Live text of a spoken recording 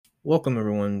Welcome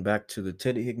everyone back to the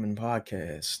Teddy Hickman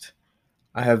podcast.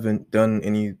 I haven't done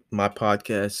any of my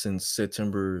podcasts since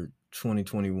September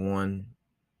 2021.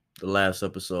 The last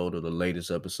episode or the latest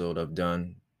episode I've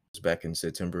done was back in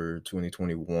September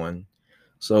 2021.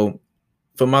 So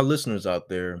for my listeners out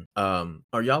there,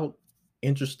 are y'all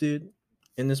interested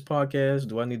in this podcast?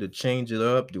 Do I need to change it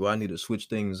up? Do I need to switch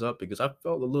things up? Because I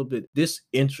felt a little bit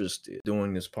disinterested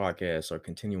doing this podcast or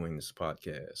continuing this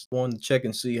podcast. I wanted to check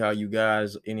and see how you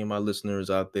guys, any of my listeners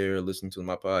out there listening to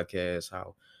my podcast,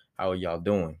 how are y'all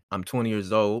doing? I'm 20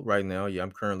 years old right now. Yeah,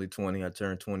 I'm currently 20. I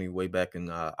turned 20 way back in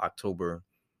October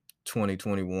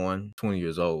 2021, 20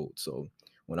 years old. So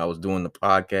when I was doing the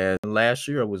podcast last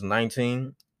year, I was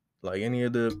 19. Like any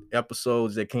of the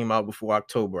episodes that came out before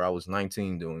October, I was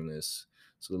 19 doing this.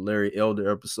 So the Larry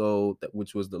Elder episode,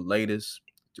 which was the latest,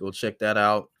 go check that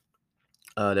out.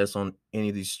 That's on any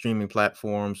of these streaming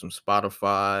platforms, from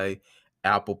Spotify,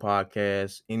 Apple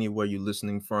Podcasts, anywhere you're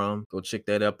listening from. Go check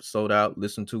that episode out,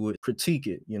 listen to it, critique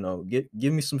it.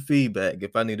 Give me some feedback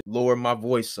if I need to lower my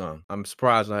voice some. I'm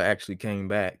surprised I actually came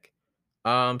back.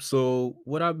 So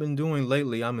what I've been doing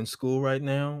lately, I'm in school right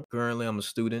now. Currently, I'm a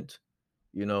student,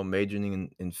 majoring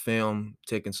in film,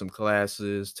 taking some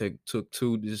classes, took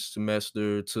 2 this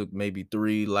semester, took maybe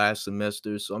 3 last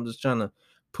semester. So I'm just trying to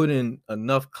put in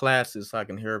enough classes so I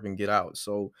can hurry up and get out.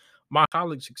 So my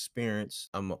college experience,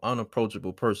 I'm an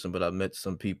unapproachable person, but I met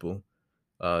some people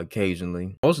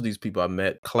occasionally. Most of these people I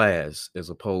met class as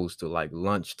opposed to like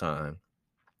lunchtime.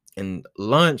 And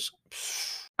lunch,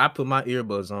 I put my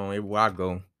earbuds on everywhere I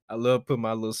go. I love putting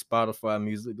my little Spotify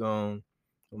music on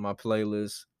with my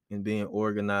playlist and being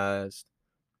organized.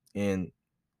 In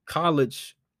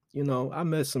college, I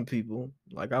met some people.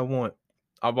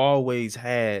 I've always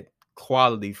had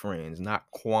quality friends,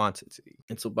 not quantity.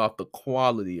 It's about the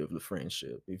quality of the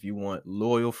friendship. If you want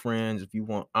loyal friends, if you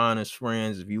want honest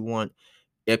friends, if you want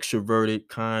extroverted,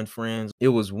 kind friends. It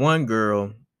was one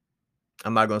girl,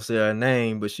 I'm not gonna say her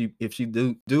name, but if she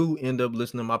do end up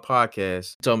listening to my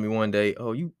podcast, she told me one day,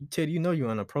 "Oh, you Teddy, you're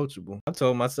unapproachable." I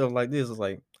told myself like this, it's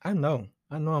like, I know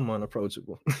I'm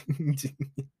unapproachable.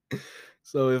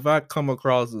 So if I come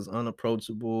across as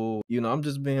unapproachable, I'm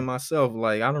just being myself.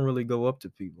 Like, I don't really go up to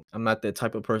people. I'm not that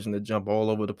type of person to jump all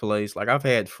over the place. Like, I've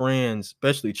had friends,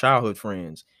 especially childhood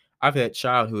friends. I've had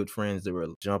childhood friends that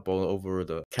will jump all over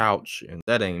the couch, and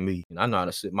that ain't me. And I know how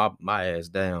to sit my ass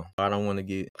down. I don't want to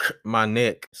get my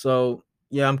neck. So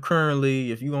yeah, I'm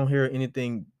currently, if you don't hear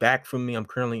anything back from me, I'm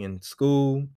currently in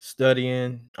school,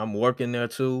 studying. I'm working there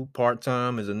too,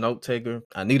 part-time as a note taker.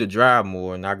 I need to drive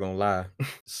more, not gonna lie.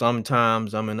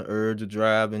 Sometimes I'm in the urge of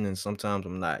driving and sometimes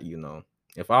I'm not.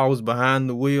 If I was behind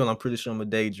the wheel, I'm pretty sure I'm a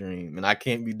daydream and I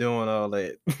can't be doing all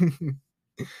that.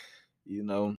 you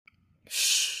know.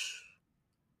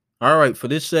 All right, for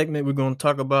this segment, we're gonna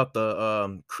talk about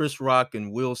the Chris Rock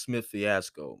and Will Smith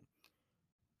fiasco.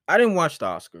 I didn't watch the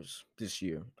Oscars this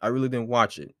year. I really didn't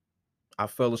watch it. I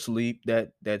fell asleep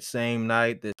that same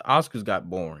night. The Oscars got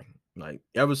boring. Like,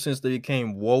 ever since they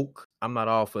became woke, I'm not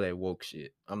all for that woke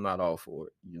shit. I'm not all for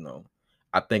it.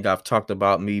 I think I've talked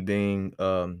about me being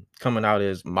coming out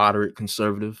as moderate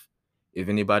conservative. If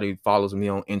anybody follows me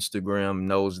on Instagram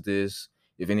knows this.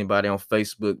 If anybody on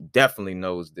Facebook definitely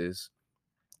knows this.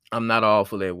 I'm not all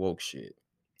for that woke shit.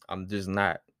 I'm just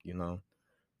not.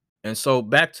 And so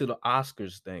back to the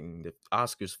Oscars thing, the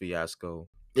Oscars fiasco.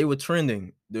 They were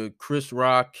trending, the Chris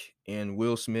Rock and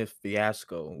Will Smith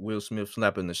fiasco. Will Smith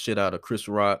slapping the shit out of Chris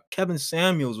Rock. Kevin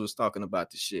Samuels was talking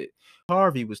about the shit.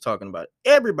 Harvey was talking about it.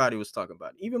 Everybody was talking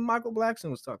about it. Even Michael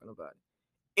Blackson was talking about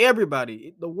it.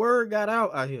 Everybody. The word got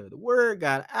out here. The word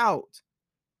got out.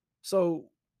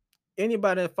 So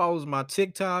anybody that follows my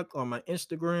TikTok or my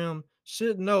Instagram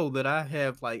should know that I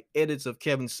have like edits of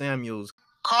Kevin Samuels.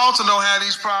 Carlton don't have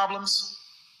these problems.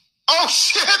 Oh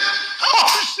shit!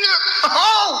 Oh shit!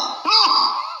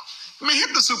 Oh! Let me hit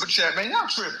the super chat, man. Y'all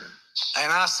tripping.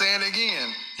 And I say it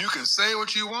again. You can say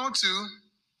what you want to.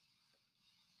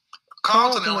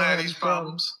 Carlton don't have these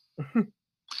problems.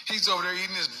 He's over there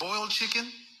eating his boiled chicken,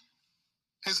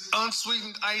 his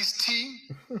unsweetened iced tea,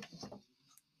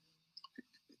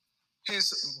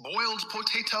 his boiled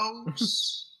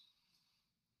potatoes.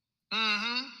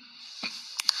 Mm-hmm.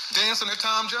 Dancing at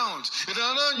Tom Jones. It's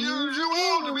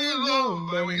unusual to be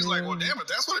alone. He's like, well, damn it,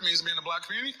 that's what it means to be in the black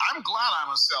community. I'm glad I'm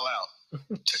a sellout.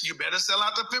 You better sell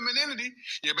out the femininity.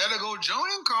 You better go join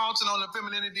Carlton on the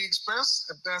Femininity Express.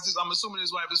 If that's his, I'm assuming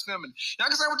his wife is feminine. Y'all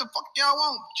can say what the fuck y'all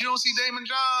want. You don't see Damon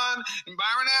John and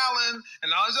Byron Allen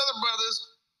and all these other brothers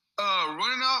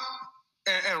running up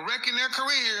and wrecking their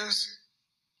careers.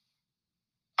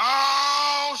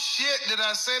 Oh shit! Did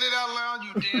I say that out loud?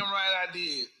 You damn right I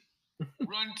did.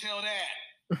 Run tell that.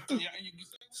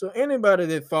 So anybody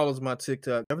that follows my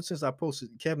TikTok, ever since I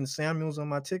posted Kevin Samuels on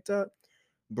my TikTok,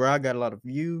 bro, I got a lot of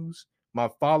views. My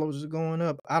followers are going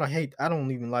up. I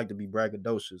don't even like to be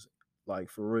braggadocious, like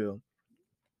for real.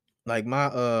 Like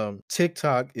my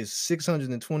TikTok is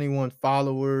 621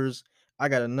 followers. I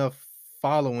got enough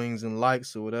followings and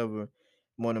likes or whatever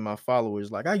more than my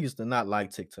followers. Like I used to not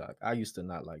like TikTok.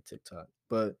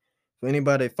 But for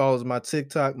anybody that follows my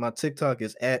TikTok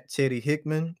is at Teddy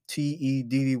Hickman,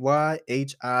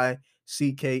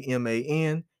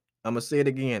 TEDDYHICKMAN. I'm gonna say it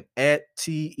again, at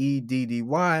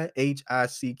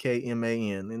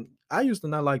TEDDYHICKMAN. And I used to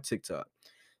not like TikTok.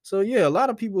 So yeah, a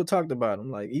lot of people talked about him.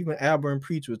 Like even Albert and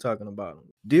Preach were talking about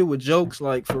him. Deal with jokes,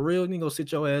 like for real, you go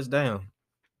sit your ass down.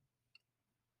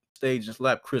 Stage and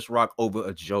slap Chris Rock over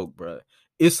a joke, bruh.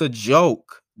 It's a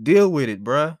joke. Deal with it,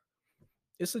 bruh.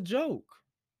 It's a joke.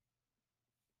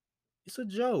 It's a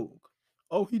joke.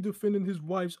 Oh, he defending his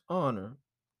wife's honor.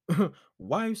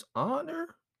 Wife's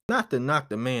honor? Not to knock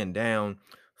the man down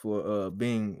for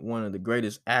being one of the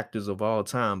greatest actors of all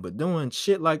time, but doing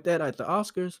shit like that at the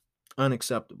Oscars,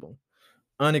 unacceptable.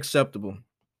 Unacceptable.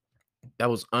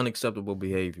 That was unacceptable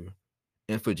behavior.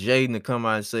 And for Jaden to come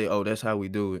out and say, oh, that's how we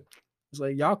do it. It's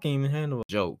like, y'all can't even handle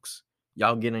jokes.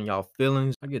 Y'all get in y'all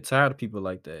feelings. I get tired of people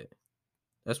like that.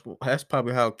 That's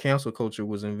probably how cancel culture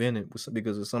was invented,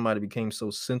 because if somebody became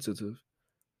so sensitive.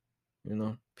 You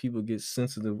know, people get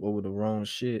sensitive over the wrong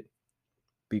shit.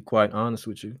 Be quite honest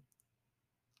with you.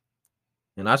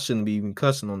 And I shouldn't be even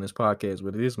cussing on this podcast,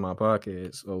 but it is my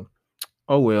podcast. So,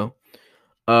 oh well.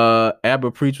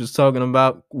 Albert Preach was talking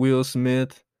about Will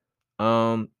Smith.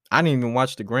 I didn't even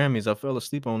watch the Grammys. I fell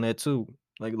asleep on that too.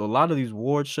 Like a lot of these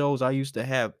award shows I used to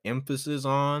have emphasis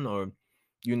on, or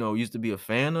used to be a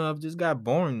fan of, just got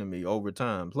boring to me over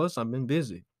time. Plus, I've been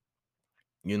busy.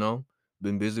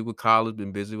 Been busy with college,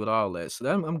 been busy with all that. So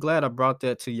I'm glad I brought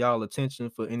that to y'all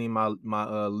attention for any of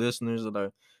my listeners that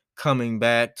are coming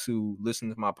back to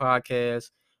listen to my podcast.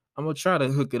 I'm gonna try to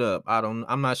hook it up.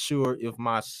 I'm not sure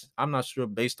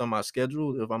based on my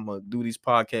schedule if I'm gonna do these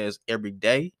podcasts every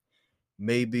day.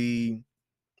 Maybe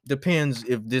depends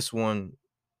if this one,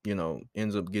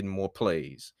 ends up getting more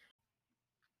plays.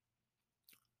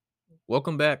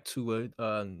 Welcome back to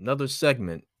another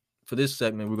segment. For this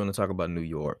segment, we're going to talk about New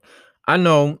York. I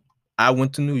know I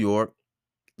went to New York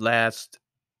last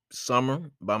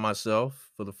summer by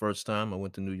myself for the first time. I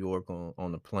went to New York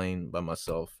on a plane by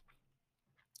myself.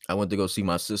 I went to go see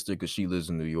my sister because she lives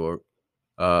in New York.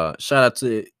 Shout out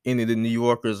to any of the New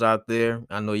Yorkers out there.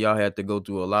 I know y'all had to go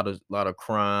through a lot of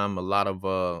crime, a lot of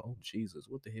oh Jesus,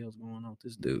 what the hell's going on with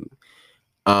this dude?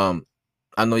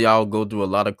 I know y'all go through a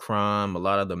lot of crime, a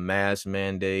lot of the mask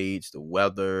mandates, the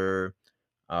weather,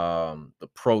 the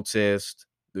protests,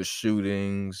 the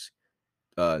shootings,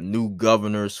 new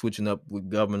governors switching up with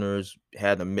governors.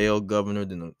 Had a male governor,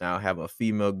 then now have a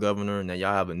female governor, and now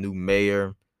y'all have a new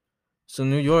mayor. So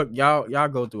New York, y'all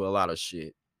go through a lot of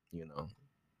shit,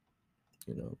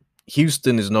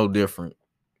 Houston is no different,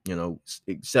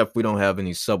 except we don't have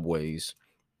any subways.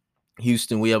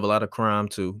 Houston, we have a lot of crime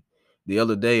too. The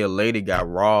other day, a lady got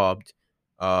robbed.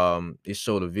 It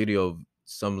showed a video of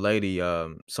some lady,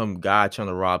 some guy trying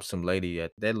to rob some lady.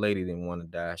 That lady didn't want to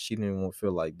die. She didn't want to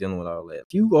feel like dealing with all that.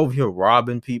 If you over here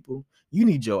robbing people, you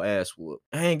need your ass whooped.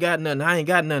 I ain't got nothing. I ain't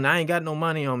got no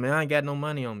money on me.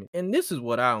 And this is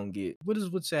what I don't get. What is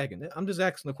with sagging? I'm just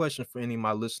asking the question for any of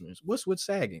my listeners. What's with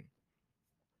sagging?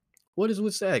 What is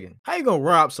with sagging? How you gonna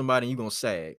rob somebody and you gonna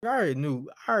sag? I already knew.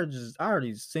 I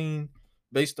already seen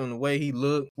based on the way he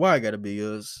looked. Why I gotta be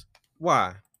us?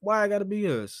 Why I gotta be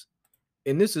us?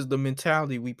 And this is the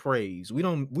mentality we praise. We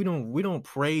don't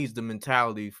praise the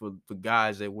mentality for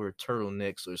guys that wear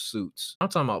turtlenecks or suits. I'm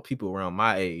talking about people around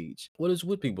my age. What is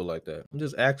with people like that? I'm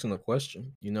just asking a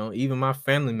question. Even my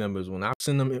family members, when I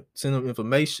send them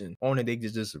information on it, they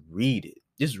just read it.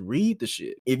 Just read the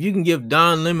shit. If you can give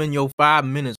Don Lemon your 5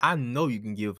 minutes, I know you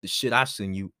can give the shit I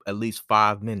send you at least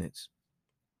 5 minutes.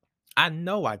 I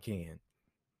know I can.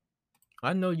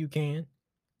 I know you can.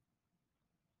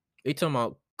 They talking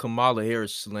about Kamala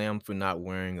Harris slammed for not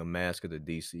wearing a mask at the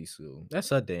DC Zoo. That's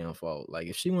her damn fault. Like,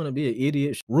 if she want to be an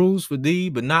idiot, rules for thee,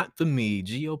 but not for me.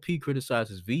 GOP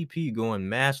criticizes VP going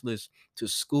maskless to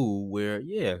school where,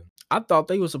 yeah, I thought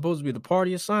they were supposed to be the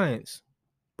party of science.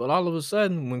 But all of a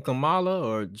sudden, when Kamala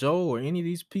or Joe or any of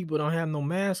these people don't have no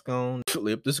mask on,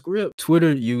 flip the script.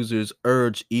 Twitter users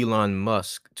urge Elon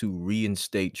Musk to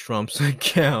reinstate Trump's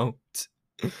account.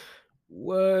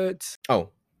 What? Oh,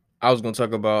 I was going to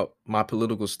talk about my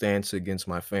political stance against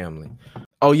my family.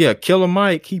 Oh yeah, Killer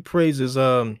Mike, he praises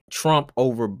Trump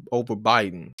over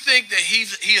Biden. You think that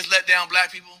he has let down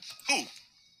black people? Who?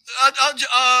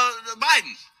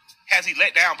 Biden. Has he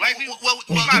let down black people? Well,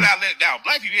 He might not let down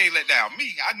black people. He ain't let down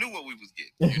me. I knew what we was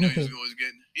getting. you knew you was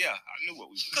getting. Yeah, I knew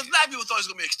what we was Because getting. black people thought it was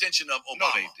gonna be an extension of Obama.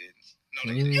 No, they didn't. No,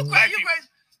 they didn't. You Black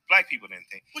crazy? Black people didn't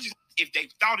think. If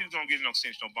they thought he was gonna get an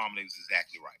extension of Obama, they was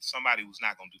exactly right. Somebody who's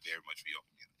not gonna do very much for your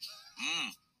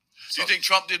community. So you think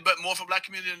Trump did more for black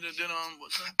community than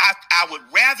I would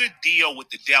rather deal with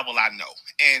the devil I know.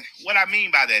 And what I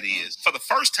mean by that is, for the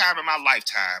first time in my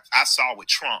lifetime, I saw with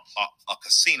Trump a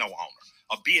casino owner,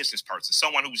 a business person,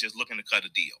 someone who was just looking to cut a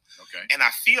deal. Okay. And I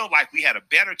feel like we had a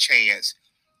better chance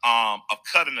of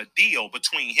cutting a deal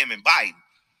between him and Biden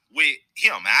with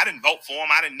him. I didn't vote for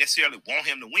him. I didn't necessarily want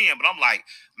him to win, but I'm like,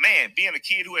 man, being a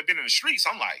kid who had been in the streets,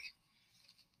 I'm like,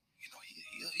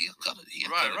 he'll cut a deal.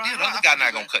 The other guy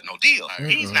not gonna cut no deal.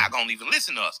 He's not gonna even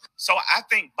listen to us. So I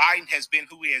think Biden has been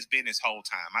who he has been this whole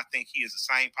time. I think he is the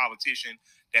same politician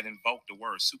that invoked the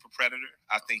word super predator.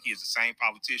 I think he is the same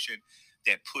politician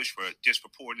that pushed for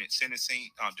disproportionate sentencing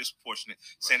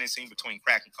between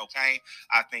crack and cocaine.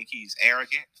 I think he's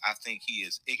arrogant. I think he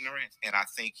is ignorant, and I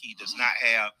think he does not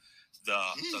have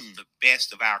the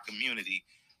best of our community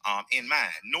in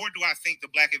mind, nor do I think the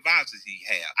black advisors he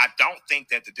have. I don't think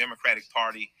that the Democratic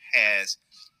Party has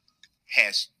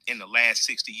in the last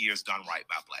 60 years done right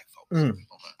by black folks.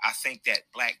 I think that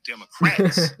black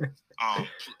Democrats,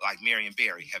 like Marion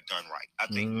Barry, have done right. I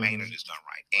think Maynard has done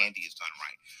right. Andy has done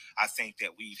right. I think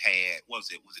that we've had,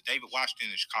 was it David Washington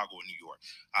in Chicago or New York?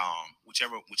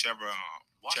 Whichever.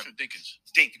 Washington Dinkins.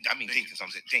 Dinkins. I'm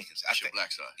saying Dinkins. I think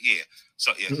black side. Yeah.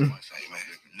 So yeah,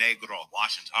 Negro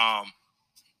Washington.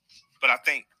 But I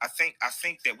think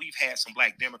that we've had some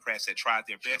black Democrats that tried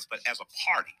their best, but as a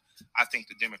party, I think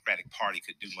the Democratic Party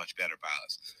could do much better by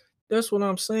us. That's what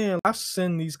I'm saying. I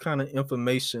send these kind of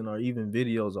information or even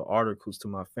videos or articles to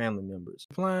my family members.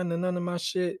 Applying to none of my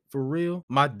shit for real.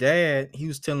 My dad, he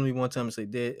was telling me one time to say,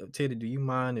 Dad, Teddy, do you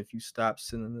mind if you stop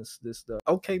sending this stuff?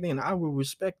 Okay, then I will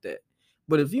respect that.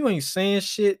 But if you ain't saying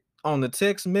shit on the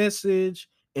text message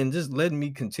and just letting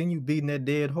me continue beating that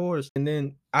dead horse, and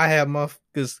then I have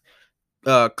motherfuckers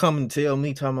come and tell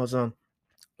me, talking about something,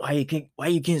 why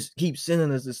you can't keep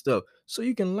sending us this stuff? So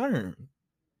you can learn.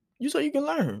 Just learn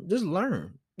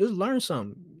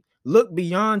something. Look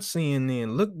beyond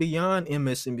CNN. Look beyond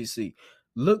MSNBC.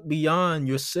 Look beyond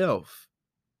yourself.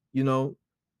 You know,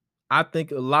 I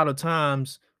think a lot of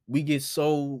times we get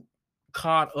so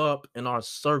caught up in our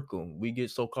circle. We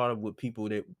get so caught up with people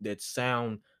that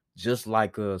sound just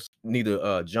like us. Need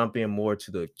to jump in more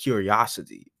to the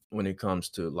curiosity when it comes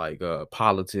to like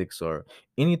politics or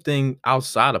anything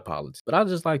outside of politics. But I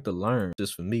just like to learn,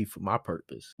 just for me, for my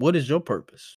purpose. What is your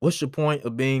purpose? What's your point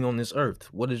of being on this earth?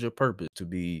 What is your purpose? To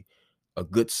be a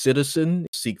good citizen,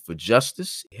 seek for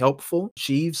justice, helpful,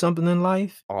 achieve something in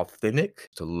life, authentic,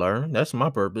 to learn. That's my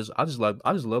purpose. I just love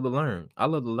to learn. I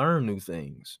love to learn new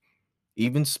things.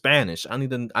 Even Spanish. I need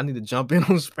to jump in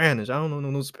on Spanish. I don't know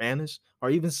no Spanish, or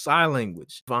even sign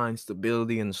language. Find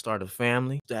stability and start a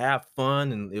family. To have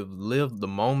fun and live the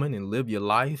moment and live your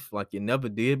life like you never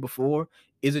did before.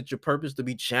 Is it your purpose to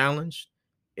be challenged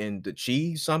and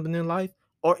achieve something in life?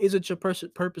 Or is it your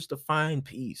purpose to find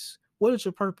peace? What is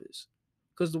your purpose?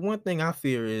 Because the one thing I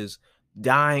fear is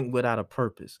dying without a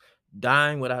purpose.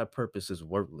 Dying without a purpose is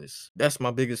worthless. That's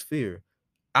my biggest fear.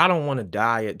 I don't want to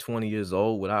die at 20 years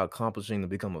old without accomplishing to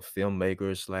become a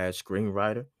filmmaker /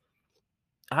 screenwriter.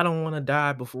 I don't want to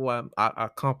die before I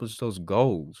accomplish those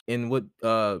goals. And what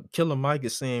Killer Mike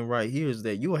is saying right here is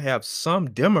that you'll have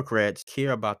some Democrats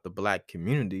care about the black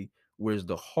community, whereas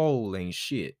the whole ain't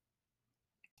shit.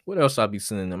 What else I be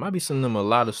sending them? I be sending them a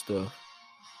lot of stuff.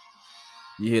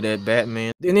 You hear that,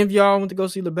 Batman? Any of y'all went to go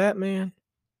see the Batman?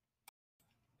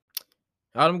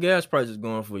 How them gas prices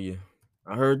going for you?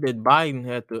 I heard that Biden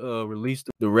had to release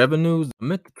the revenues. I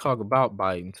meant to talk about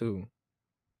Biden too.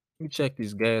 Let me check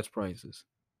these gas prices.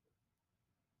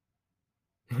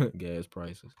 Gas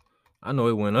prices. I know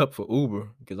it went up for Uber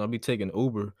because I'll be taking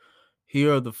Uber.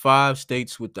 Here are the 5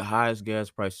 states with the highest gas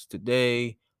prices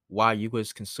today, why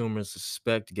U.S. consumers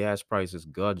suspect gas prices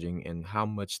gouging, and how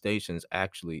much stations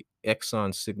actually.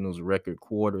 Exxon signals record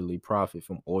quarterly profit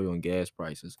from oil and gas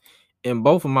prices. And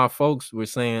both of my folks were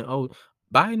saying, oh,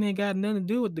 Biden ain't got nothing to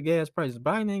do with the gas prices.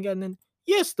 Biden ain't got nothing.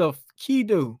 Yes, the he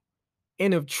do.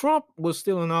 And if Trump was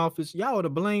still in office, y'all would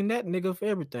have blamed that nigga for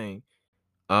everything.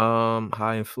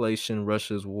 High inflation,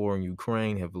 Russia's war in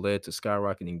Ukraine have led to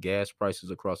skyrocketing gas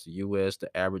prices across the U.S.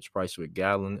 The average price for a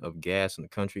gallon of gas in the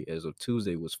country as of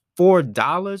Tuesday was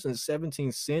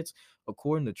 $4.17,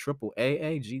 according to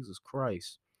AAA. Jesus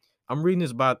Christ. I'm reading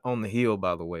this on the Hill,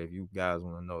 by the way, if you guys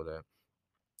want to know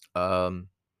that.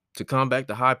 To combat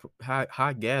the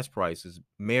high gas prices,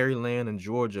 Maryland and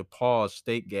Georgia paused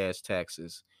state gas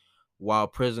taxes, while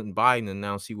President Biden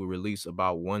announced he would release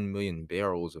about 1 million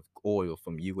barrels of oil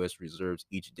from U.S. reserves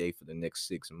each day for the next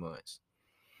 6 months.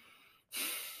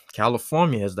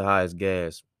 California has the highest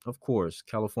gas. Of course,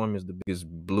 California is the biggest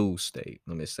blue state.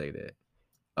 Let me say that.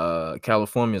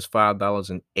 California is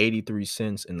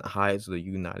 $5.83 and the highest of the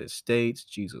United States.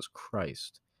 Jesus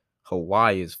Christ.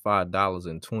 Hawaii is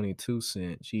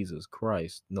 $5.22. Jesus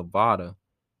Christ. Nevada.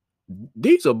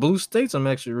 These are blue states I'm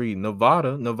actually reading.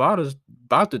 Nevada's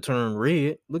about to turn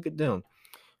red. Look at them.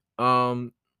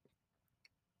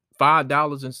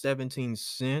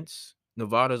 $5.17.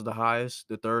 Nevada's the highest,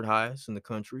 the third highest in the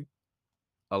country.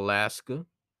 Alaska,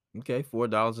 okay,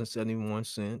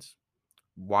 $4.71.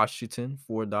 Washington,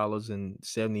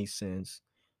 $4.70.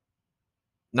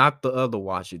 Not the other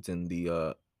Washington,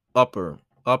 the upper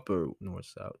north,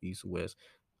 south, east, west,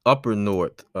 upper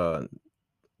north, the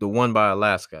one by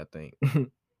Alaska, I think.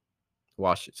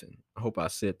 Washington. I hope I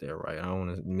said that right. I don't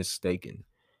want to mistaken.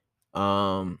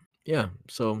 Yeah.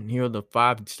 So here are the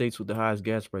 5 states with the highest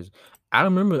gas prices. I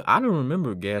don't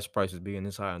remember gas prices being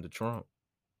this high under Trump.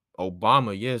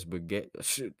 Obama, yes, but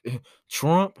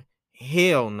Trump,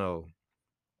 hell no.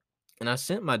 And I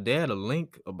sent my dad a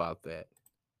link about that.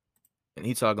 And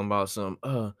he talking about some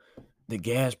the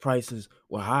gas prices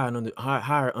were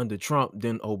higher under Trump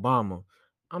than Obama.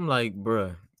 I'm like,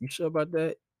 bruh, you sure about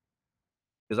that?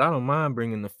 Because I don't mind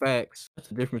bringing the facts. That's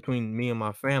the difference between me and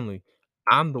my family.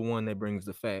 I'm the one that brings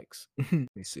the facts. Let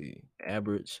me see.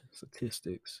 Average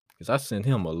statistics. Because I sent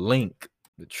him a link.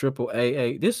 The triple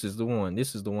AA. This is the one.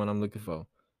 This is the one I'm looking for.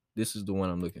 This is the one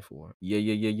I'm looking for.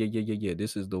 Yeah.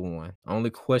 This is the one.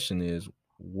 Only question is,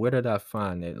 where did I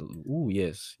find that? Ooh,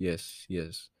 yes.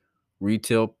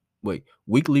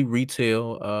 Weekly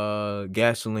retail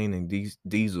gasoline and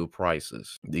diesel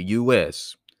prices. The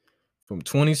US from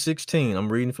 2016.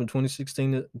 I'm reading from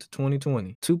 2016 to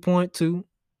 2020. 2.2.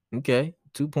 Okay.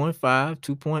 2.5,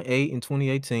 2.8 in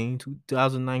 2018,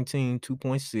 2019,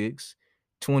 2.6,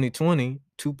 2020,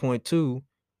 2.2,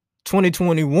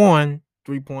 2021,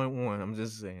 3.1. I'm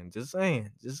just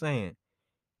saying.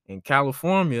 In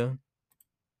California,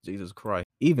 Jesus Christ.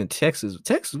 Even Texas,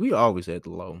 we always had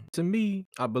the low. To me,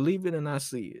 I believe it and I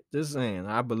see it. Just saying,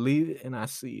 I believe it and I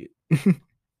see it.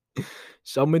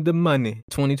 Show me the money.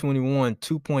 2021,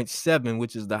 2.7,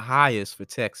 which is the highest for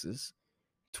Texas.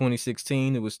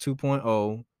 2016, it was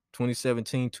 2.0.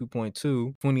 2017, 2.2.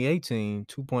 2018,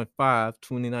 2.5.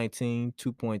 2019,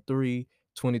 2.3.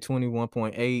 2020,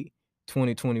 1.8.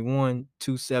 2021,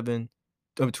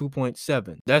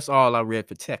 2.7. That's all I read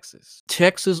for Texas.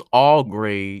 Texas all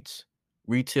grades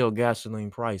retail gasoline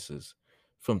prices.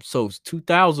 From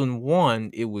 2001,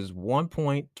 it was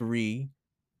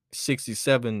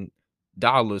 1.367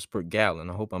 per gallon.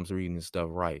 I hope I'm reading this stuff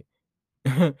right.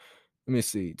 Let me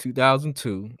see.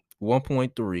 2002,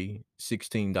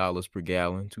 $1.316 per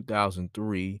gallon.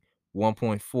 2003,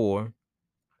 1.4.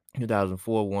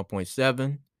 2004,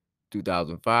 1.7.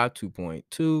 2005,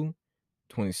 2.2.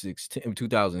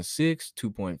 2006,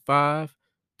 2.5.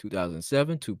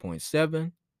 2007,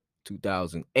 2.7.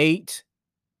 2008,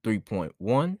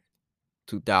 3.1.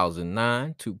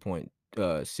 2009,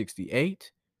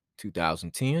 2.68.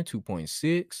 2010,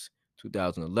 2.6.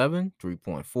 2011,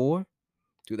 3.4.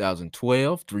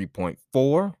 2012,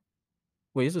 3.4.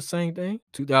 Wait, it's the same thing?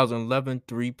 2011,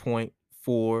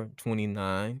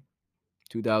 3.429.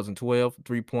 2012,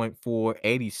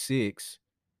 3.486.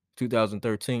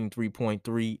 2013,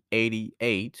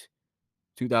 3.388.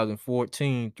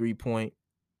 2014,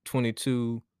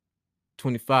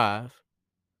 3.2225.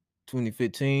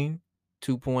 2015,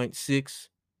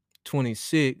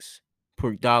 2.626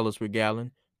 per dollars per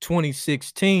gallon.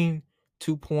 2016,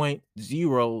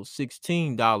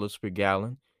 $2.016 per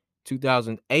gallon.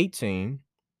 2017,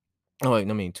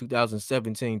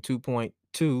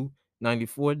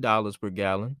 $2.294 per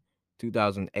gallon.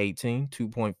 2018,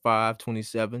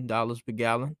 $2.527 per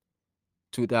gallon.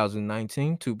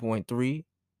 2019,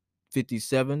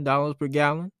 $2.357 per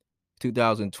gallon.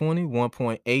 2020,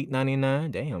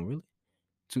 $1.899. Damn, really?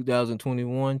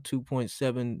 2021,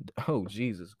 2.7. Oh,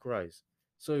 Jesus Christ.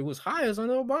 So it was higher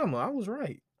under Obama. I was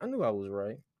right. I knew I was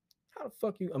right. How the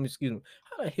fuck excuse me.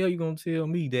 How the hell you gonna tell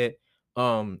me that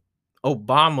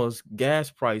Obama's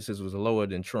gas prices was lower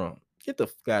than Trump? Get the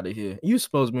fuck out of here. You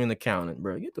supposed to be an accountant,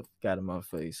 bro. Get the fuck out of my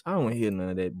face. I don't want to hear none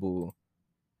of that bull.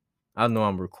 I know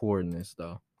I'm recording this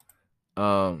though.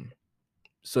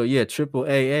 So yeah, triple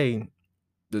AA,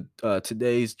 the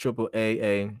today's triple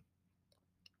AA,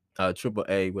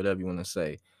 whatever you want to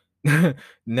say.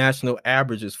 National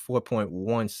average is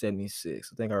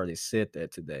 4.176. I think I already said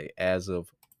that today as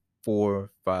of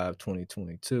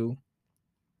 4/5/2022.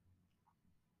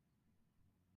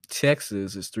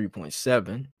 Texas is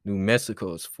 3.7. New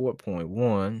Mexico is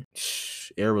 4.1.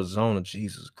 Arizona,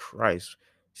 Jesus Christ,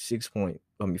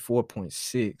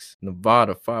 4.6.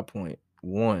 Nevada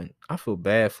 5.1. I feel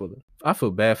bad for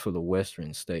the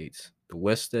western states. The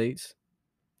west states,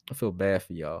 I feel bad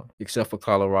for y'all, except for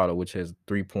Colorado, which has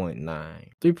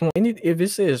 3.9. If it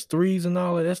says threes and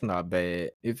all that, that's not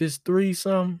bad. If it's three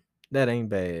something, that ain't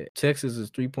bad. Texas is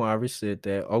 3. I already said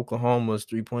that. Oklahoma is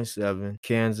 3.7.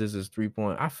 Kansas is 3.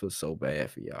 I feel so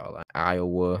bad for y'all. Like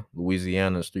Iowa,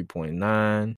 Louisiana is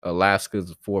 3.9. Alaska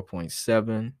is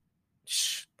 4.7.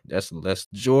 That's less.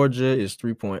 Georgia is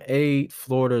 3.8.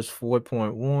 Florida is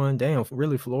 4.1. Damn,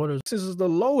 really, Florida? This is the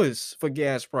lowest for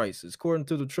gas prices, according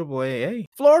to the AAA.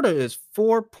 Florida is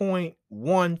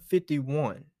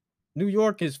 4.151. New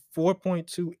York is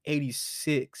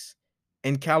 4.286.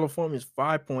 And California is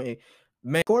 5.8.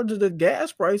 Man, according to the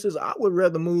gas prices, I would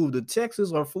rather move to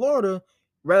Texas or Florida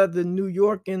rather than New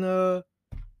York and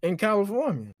in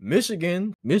California.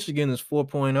 Michigan is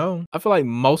 4.0. I feel like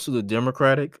most of the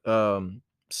Democratic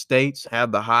states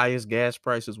have the highest gas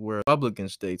prices, where Republican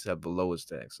states have the lowest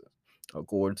taxes,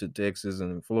 according to Texas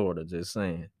and Florida. Just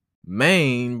saying.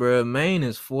 Maine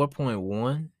is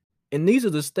 4.1. And these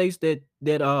are the states that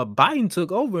Biden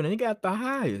took over and they got the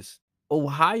highest.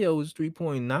 Ohio is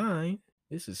 3.9.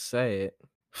 This is sad.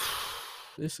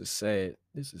 This is sad.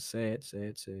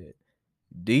 Sad.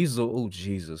 Diesel, oh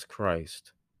Jesus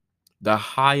Christ. The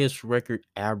highest record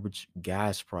average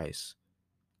gas price,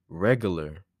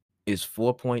 regular, is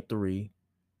 4.3.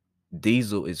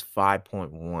 Diesel is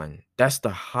 5.1. That's the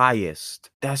highest.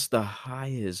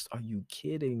 Are you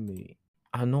kidding me?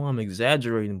 I know I'm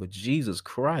exaggerating, but Jesus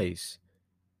Christ.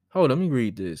 Hold on, let me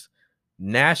read this.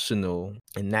 National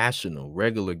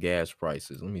regular gas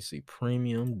prices. Let me see.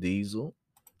 Premium, diesel.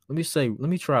 Let me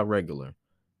try regular.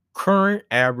 Current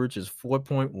average is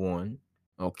 4.1.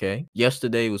 Okay.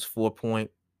 Yesterday was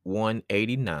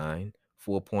 4.189.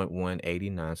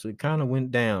 4.189. So it kind of went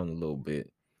down a little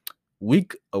bit.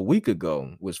 A week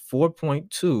ago was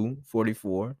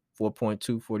 4.244.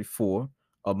 4.244.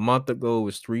 A month ago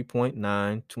was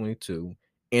 3.922.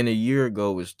 And a year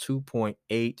ago was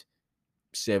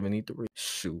 2.873.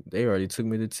 Shoot, they already took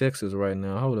me to Texas right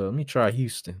now. Hold up, let me try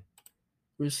Houston.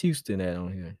 Where's Houston at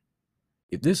on here?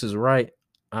 If this is right,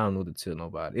 I don't know to tell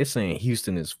nobody. It's saying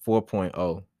Houston is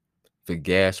 4.0 for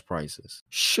gas prices.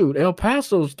 Shoot, El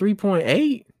Paso's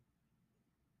 3.8.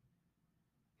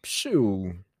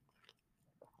 Shoot.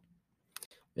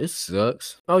 It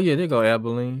sucks. Oh, yeah, there go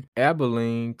Abilene.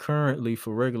 Abilene currently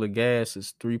for regular gas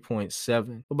is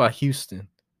 3.7. What about Houston?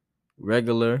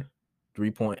 Regular,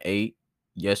 3.8.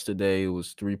 Yesterday it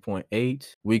was 3.8. A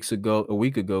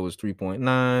week ago was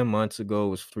 3.9. Months ago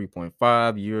was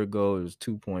 3.5. Year ago it was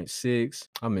 2.6.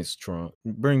 I miss Trump.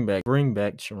 Bring back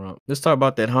Trump. Let's talk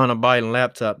about that Hunter Biden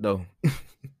laptop though.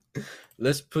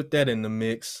 Let's put that in the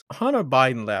mix. Hunter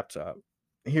Biden laptop.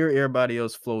 Hear everybody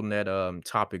else floating that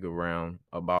topic around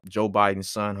about Joe Biden's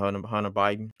son, Hunter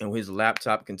Biden, and his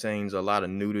laptop contains a lot of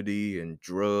nudity and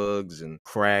drugs and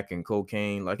crack and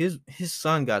cocaine. Like his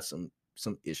son got some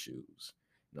issues.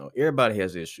 No, everybody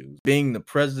has issues. Being the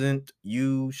president,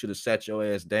 you should have sat your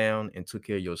ass down and took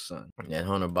care of your son. That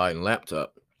Hunter Biden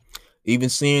laptop. Even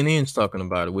CNN's talking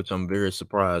about it, which I'm very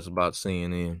surprised about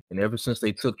CNN. And ever since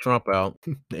they took Trump out,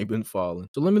 they've been falling.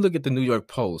 So let me look at the New York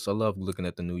Post. I love looking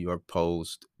at the New York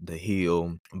Post, The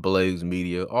Hill, Blaze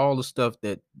Media, all the stuff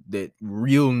that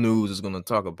real news is going to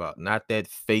talk about. Not that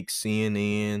fake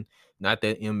CNN, not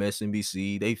that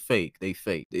MSNBC. They fake.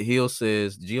 The Hill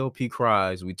says, GOP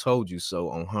cries, "We told you so"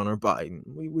 on Hunter Biden.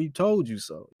 We told you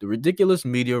so. The ridiculous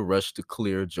media rushed to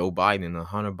clear Joe Biden of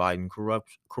Hunter Biden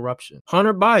corruption.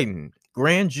 Hunter Biden,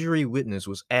 grand jury witness,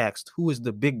 was asked who is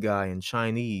the big guy in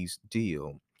Chinese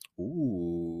deal.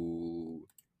 Ooh.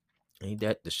 Ain't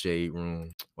that the shade room?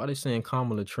 Why they saying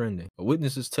Kamala trending? A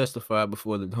witnesses testified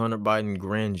before the Hunter Biden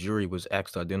grand jury was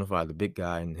asked to identify the big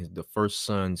guy in the first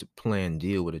son's planned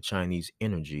deal with a Chinese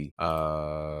energy.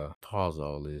 Pause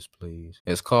all this, please.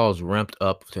 As calls ramped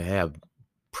up to have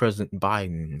President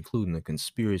Biden, including a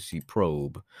conspiracy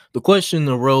probe. The question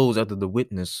arose after the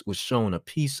witness was shown a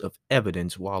piece of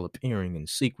evidence while appearing in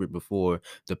secret before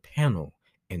the panel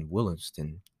in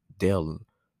Williston,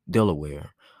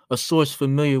 Delaware. A source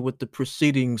familiar with the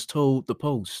proceedings told the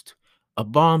Post. A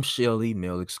bombshell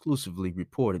email exclusively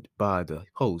reported by the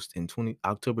Post in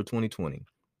October 2020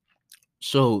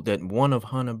 showed that one of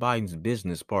Hunter Biden's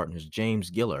business partners, James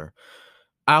Giller,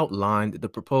 outlined the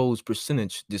proposed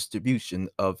percentage distribution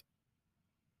of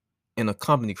in a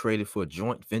company created for a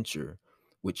joint venture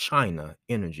with China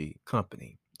Energy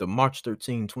Company. The March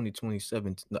 13,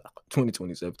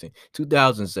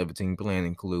 2017 plan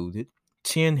included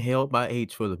 10 held by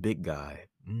H for the big guy.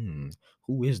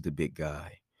 Who is the big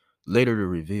guy? Later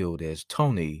revealed as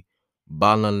Tony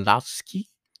Balalasky,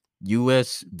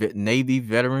 U.S. Navy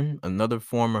veteran, another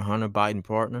former Hunter Biden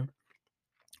partner.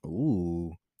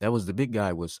 Ooh, that was the big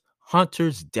guy, was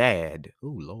Hunter's dad.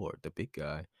 Oh, Lord, the big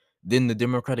guy. Then the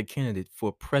Democratic candidate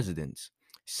for president,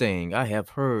 saying, I have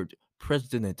heard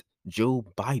President Joe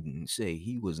Biden say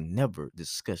he was never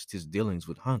discussed his dealings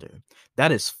with Hunter.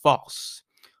 That is false.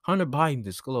 Hunter Biden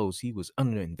disclosed he was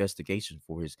under investigation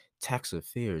for his tax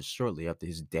affairs shortly after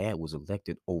his dad was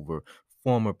elected over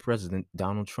former President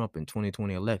Donald Trump in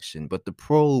 2020 election, but the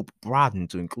probe broadened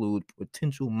to include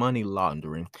potential money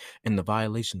laundering and the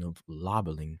violation of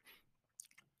lobbying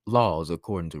laws,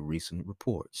 according to recent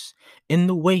reports. In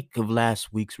the wake of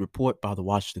last week's report by the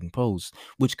Washington Post,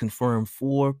 which confirmed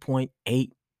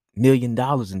 $4.8 million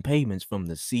in payments from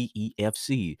the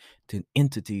CEFC to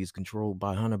entities controlled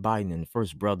by Hunter Biden and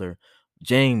first brother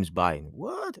James Biden.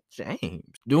 What?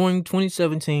 James? During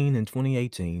 2017 and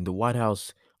 2018, the White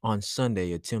House on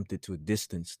Sunday attempted to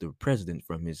distance the president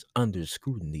from his under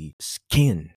scrutiny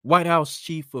skin. White House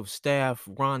Chief of Staff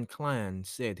Ron Klain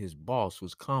said his boss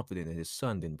was confident that his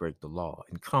son didn't break the law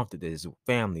and confident that his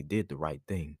family did the right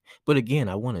thing. But again,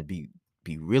 I want to be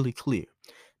really clear.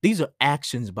 These are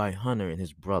actions by Hunter and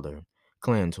his brother,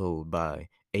 Klain told by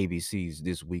ABC's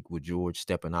This Week with George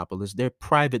Stephanopoulos. They're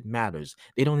private matters.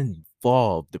 They don't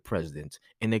involve the president,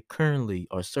 and they currently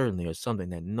or certainly are something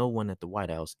that no one at the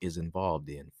White House is involved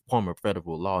in. Former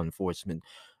federal law enforcement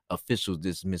officials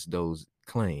dismissed those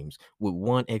claims, with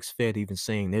one ex-Fed even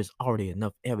saying there's already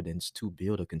enough evidence to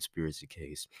build a conspiracy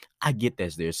case. I get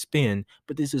that's their spin,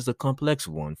 but this is a complex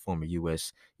one. Former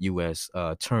U.S.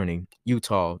 Attorney,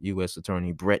 Utah U.S.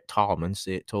 Attorney Brett Tallman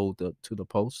told to the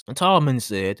Post. And Tallman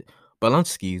said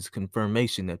Balansky's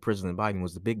confirmation that President Biden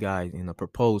was the big guy in a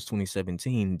proposed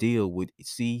 2017 deal with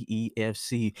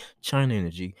CEFC China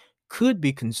Energy could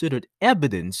be considered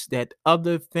evidence that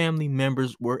other family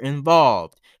members were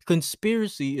involved.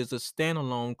 Conspiracy is a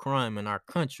standalone crime in our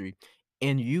country,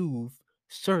 and you've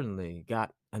certainly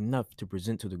got enough to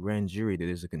present to the grand jury that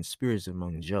there's a conspiracy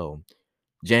among Joe,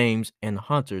 James, and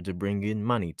Hunter to bring in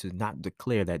money, to not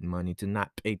declare that money, to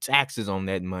not pay taxes on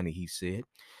that money, he said.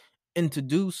 And to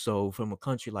do so from a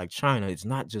country like China, it's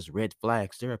not just red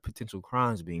flags. There are potential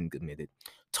crimes being committed.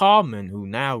 Tallman, who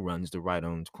now runs the Right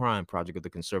on Crime Project of the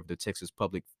conservative Texas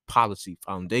Public Policy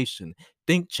Foundation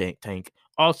think tank,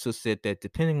 also said that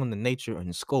depending on the nature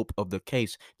and scope of the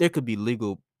case, there could be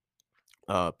legal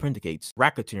predicates,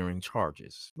 racketeering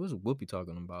charges. What's Whoopi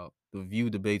talking about? The View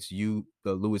debates the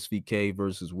Louis V.K.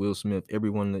 versus Will Smith.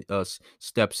 Everyone of us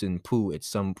steps in poo at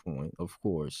some point, of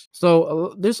course.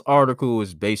 So this article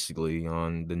is basically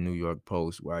on the New York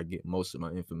Post, where I get most of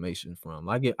my information from.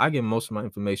 I get most of my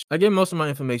information. I get most of my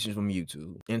information from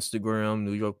YouTube, Instagram,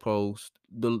 New York Post.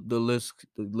 The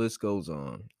list goes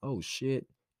on. Oh shit.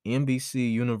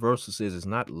 NBC Universal says it's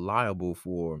not liable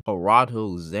for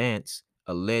Gerardo Zant's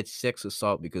alleged sex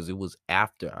assault because it was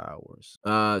after hours.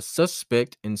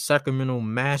 Suspect in Sacramento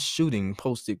mass shooting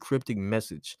posted cryptic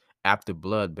message after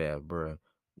bloodbath, bruh.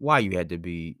 Why you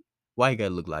gotta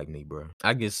look like me, bruh?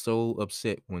 I get so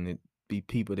upset when it be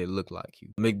people that look like you.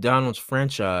 McDonald's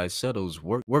franchise settles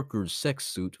workers' sex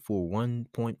suit for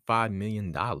 $1.5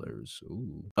 million.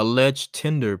 Ooh. Alleged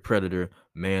Tinder predator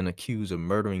man accused of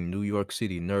murdering New York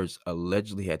City nurse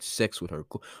allegedly had sex with her.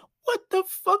 What the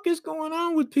fuck is going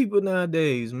on with people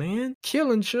nowadays, man?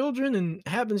 Killing children and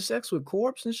having sex with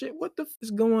corpse and shit. What the fuck is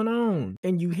going on?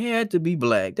 And you had to be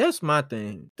black. That's my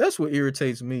thing. That's what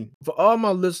irritates me. For all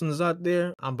my listeners out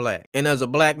there, I'm black. And as a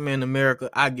black man in America,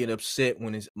 I get upset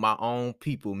when it's my own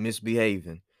people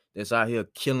misbehaving. That's out here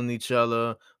killing each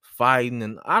other, fighting,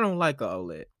 and I don't like all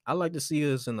that. I like to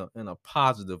see us in a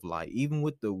positive light, even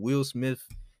with the Will Smith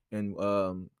and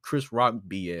Chris Rock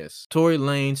BS. Tory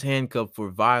Lanez handcuffed for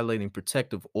violating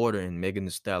protective order in Megan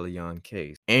Thee Stallion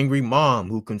case. Angry mom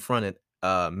who confronted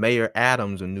Mayor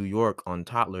Adams of New York on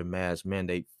toddler mask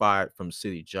mandate fired from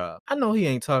city job. I know he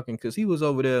ain't talking because he was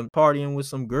over there partying with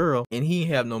some girl and he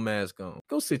have no mask on.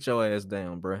 Go sit your ass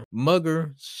down, bruh.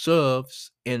 Mugger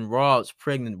shoves in Rob's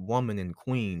pregnant woman in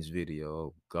Queens video.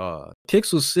 Oh God.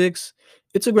 Pixel 6,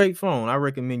 it's a great phone. I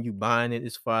recommend you buying it.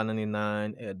 It's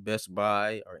 $599 at Best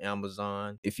Buy or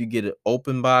Amazon. If you get an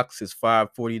open box, it's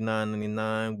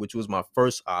 $549.99, which was my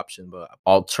first option, but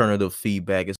alternative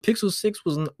feedback is Pixel 6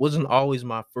 wasn't always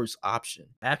my first option.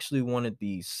 I actually wanted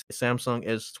the Samsung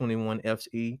S21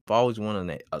 FE. I've always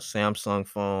wanted a Samsung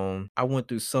phone. I went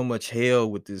through so much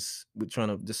hell with trying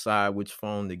to decide which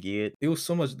phone to get. It was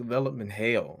so much development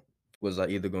hell. Was I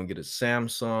either gonna get a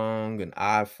Samsung, an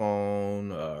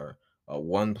iPhone, or a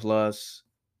OnePlus,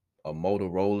 a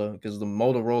Motorola? Because the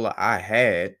Motorola I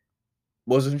had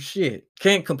wasn't shit.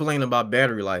 Can't complain about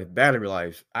battery life. Battery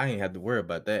life, I ain't had to worry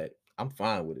about that. I'm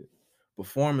fine with it.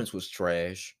 Performance was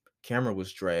trash. Camera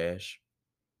was trash.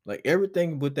 Like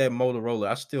everything with that Motorola,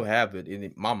 I still have it,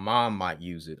 and my mom might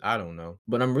use it. I don't know,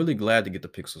 but I'm really glad to get the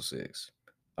Pixel 6.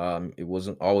 It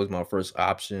wasn't always my first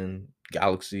option.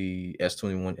 Galaxy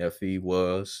S21 FE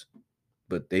was,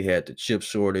 but they had the chip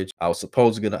shortage. I was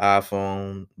supposed to get an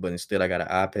iPhone, but instead I got an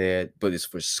iPad, but it's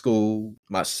for school.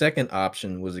 My second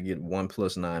option was to get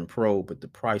OnePlus 9 Pro, but the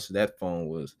price of that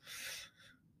phone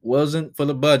wasn't for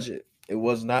the budget. It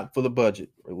was not for the budget.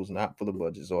 It was not for the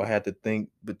budget. So I had to think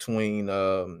between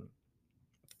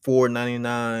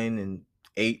 $499 and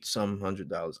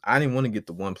 $800. I didn't want to get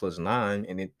the OnePlus 9,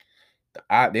 and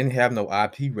I didn't have no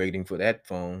IP rating for that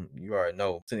phone. You already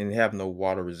know. It didn't have no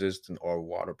water resistant or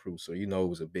waterproof, so you know it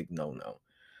was a big no-no.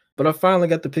 But I finally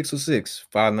got the Pixel 6,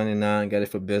 $599. Got it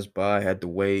for Best Buy. Had to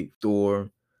wait store.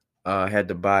 Had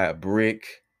to buy a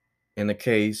brick in the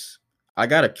case. I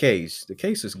got a case. The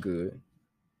case is good.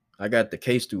 I got the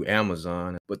case through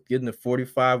Amazon, but getting the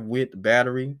 45 watt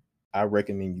battery, I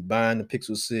recommend you buying the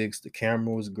Pixel 6. The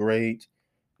camera was great.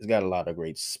 It's got a lot of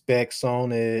great specs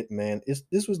on it, man.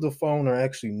 This was the phone I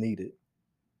actually needed.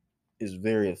 It's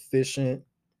very efficient,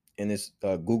 and it's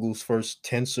Google's first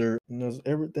Tensor. You know, it's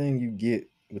everything you get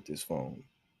with this phone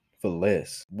for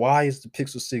less. Why is the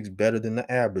Pixel 6 better than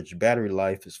the average? Battery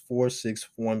life is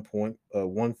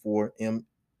 461.14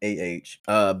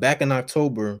 mAh. Back in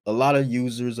October, a lot of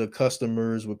users or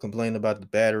customers would complain about the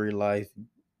battery life.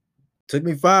 Took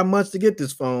me 5 months to get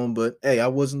this phone, but hey, I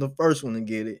wasn't the first one to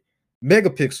get it.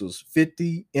 Megapixels,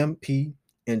 50 MP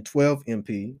and 12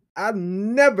 MP. I've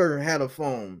never had a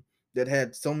phone that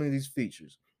had so many of these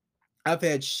features. I've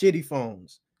had shitty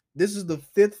phones. This is the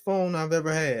 5th phone I've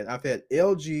ever had. I've had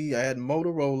LG, I had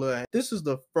Motorola. This is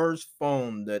the first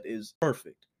phone that is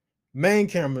perfect. Main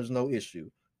camera is no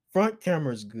issue. Front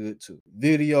camera is good too.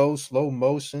 Video, slow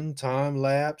motion, time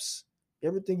lapse,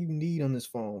 everything you need on this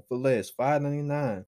phone for less, $599.